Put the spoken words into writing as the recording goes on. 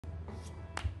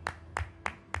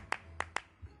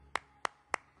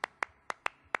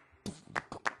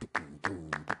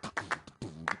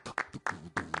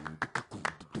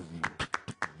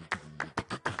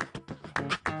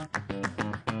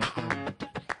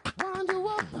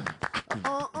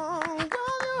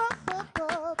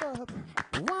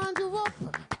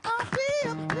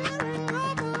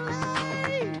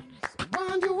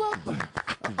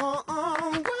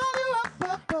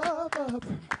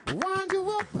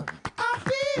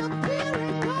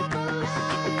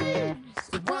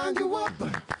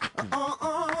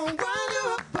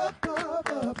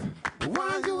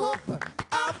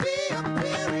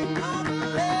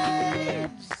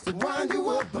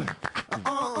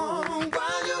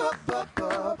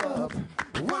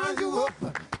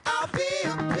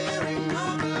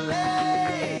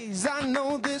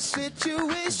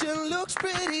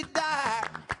already died.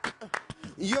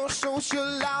 Your social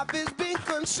life is being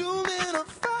consumed in a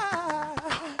fire.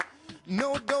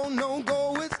 No, don't, no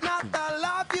go, it's not the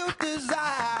life you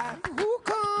desire. Who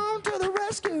come to the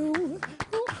rescue?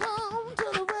 Who come to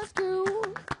the rescue?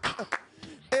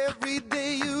 Every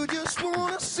day you just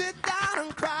wanna sit down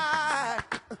and cry.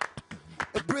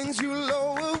 It brings you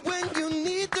lower when you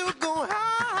need to go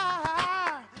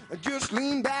high. Just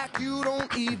lean back, you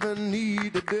don't even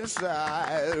need to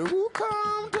decide. Who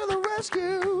come to the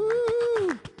rescue?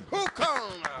 Who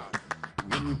come?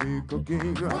 When you be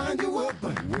cooking, wind you up.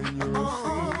 When you're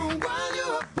asleep, wind you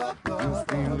up,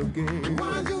 just feel again.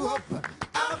 Wind you up,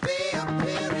 I'll be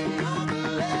appearing on the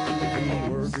lake.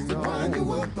 Working on, wind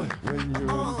you up. When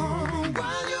you're asleep,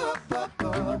 wind you up,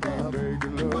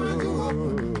 making love. Wind you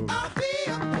up, I'll be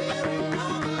appearing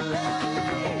on the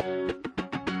lake.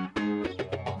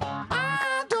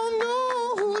 I don't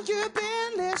know who you've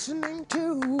been listening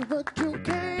to, but you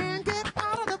can't get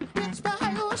out of the pits by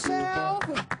yourself.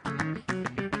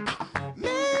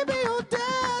 Maybe your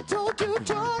dad told you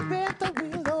to bend the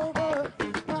wheel over,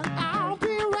 but I'll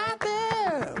be right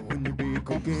there when you be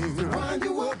cooking. Wind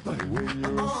you up when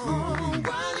you're asleep.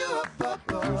 Wind you up,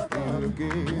 just feel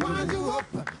again. Wind you up,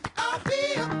 I'll be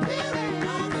appearing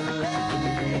on the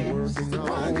lake. Working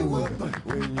on, wind you up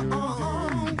when you're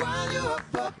asleep. Wind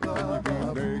you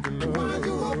up, making love. Wind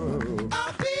you up,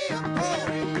 I'll be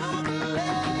appearing on the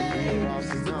lake.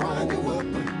 Wind you up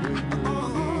when you're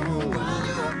asleep. Wind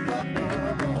you up,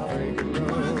 making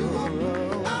love. Wind you up,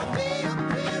 I'll be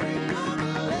appearing on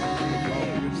the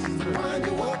lake. Wind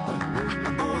you up,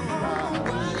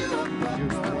 wind you up,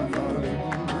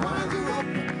 wind you up,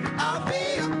 I'll be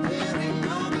appearing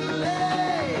on the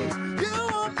lake. You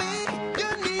want me, you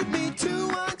need me to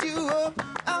wind you up.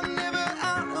 I'm never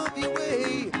out of your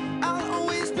way. I'll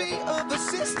always be of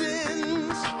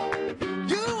assistance.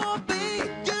 You want me,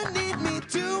 you need me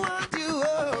to wind you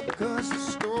up. 'Cause the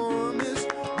storm is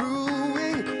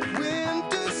brewing,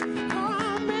 winter's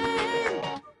coming.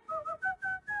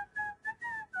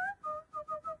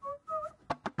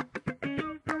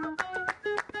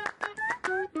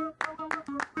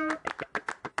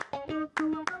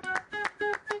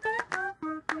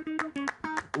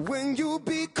 When you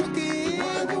be cooking,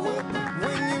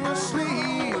 when you're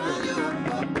asleep,